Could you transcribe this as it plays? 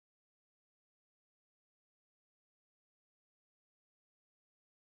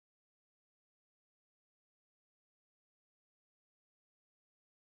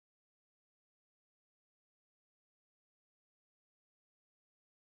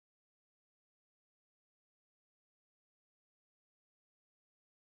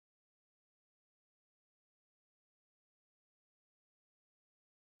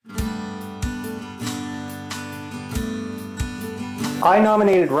I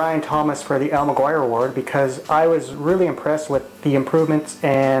nominated Ryan Thomas for the McGuire Award because I was really impressed with the improvements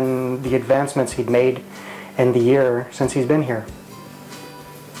and the advancements he'd made in the year since he's been here.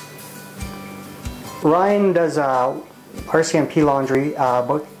 Ryan does RCMP laundry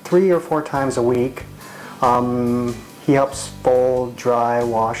about 3 or 4 times a week. He helps fold, dry,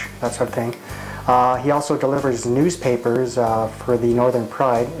 wash, that sort of thing. He also delivers newspapers for the Northern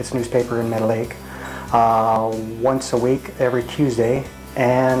Pride. It's a newspaper in Meadow Lake. Once a week, every Tuesday.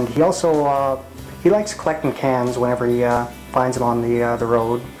 And he also he likes collecting cans whenever he finds them on the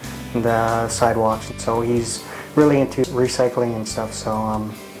road and the sidewalks. So he's really into recycling and stuff. So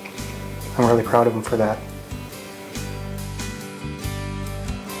I'm really proud of him for that.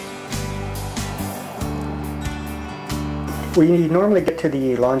 We normally get to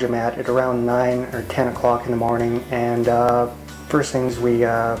the laundromat at around 9 or 10 o'clock in the morning, and first things we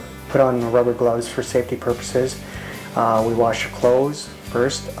put on rubber gloves for safety purposes. We wash the clothes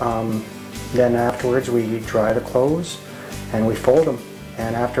first, then afterwards we dry the clothes and we fold them,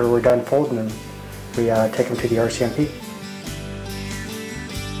 and after we're done folding them we take them to the RCMP.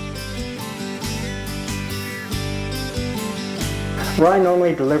 Ryan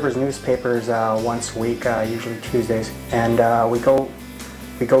normally delivers newspapers once a week, usually Tuesdays, and we go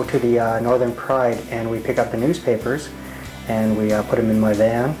to the Northern Pride and we pick up the newspapers and we put them in my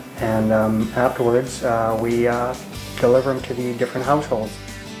van, and afterwards we deliver them to the different households.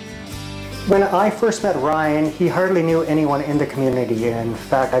 When I first met Ryan, he hardly knew anyone in the community. In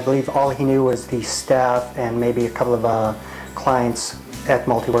fact, I believe all he knew was the staff and maybe a couple of clients at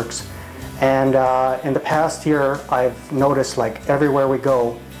Multiworks. And in the past year, I've noticed, like, everywhere we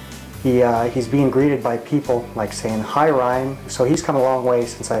go, he's being greeted by people like saying, "Hi, Ryan." So he's come a long way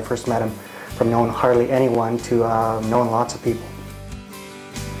since I first met him, from knowing hardly anyone to knowing lots of people.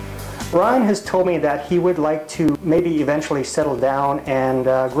 Ryan has told me that he would like to maybe eventually settle down and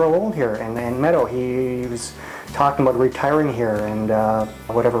grow old here in Meadow. He was talking about retiring here and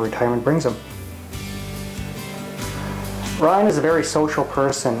whatever retirement brings him. Ryan is a very social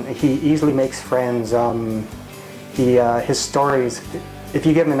person. He easily makes friends. His stories, if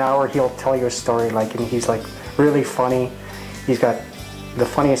you give him an hour, he'll tell you a story. And he's like really funny. He's got the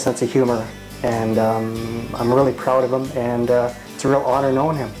funniest sense of humor, and I'm really proud of him. And it's a real honor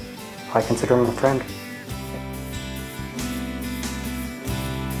knowing him. I consider him a friend.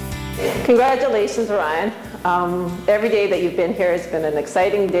 Congratulations, Ryan. Every day that you've been here has been an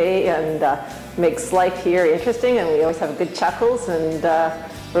exciting day and makes life here interesting, and we always have good chuckles, and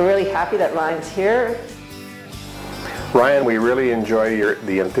we're really happy that Ryan's here. Ryan, we really enjoy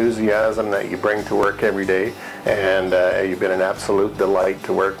the enthusiasm that you bring to work every day, and you've been an absolute delight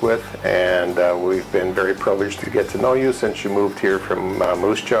to work with, and we've been very privileged to get to know you since you moved here from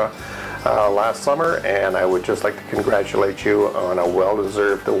Moose Jaw last summer, and I would just like to congratulate you on a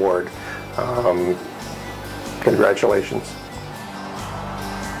well-deserved award. Congratulations.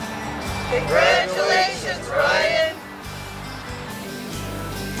 Congratulations, Ryan!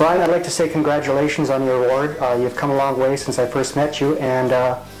 Ryan, I'd like to say congratulations on your award. You've come a long way since I first met you, and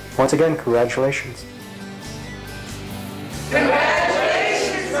once again, congratulations.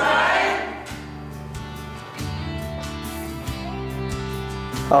 Congratulations, Ryan!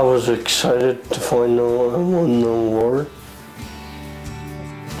 I was excited to find out I won the award.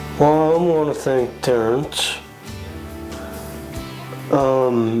 Well, I want to thank Terrence,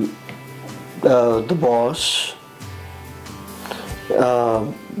 the boss,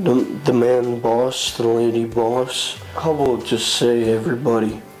 the man boss, the lady boss. How about just say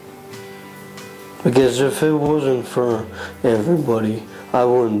everybody? Because if it wasn't for everybody, I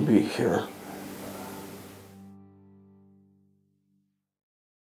wouldn't be here.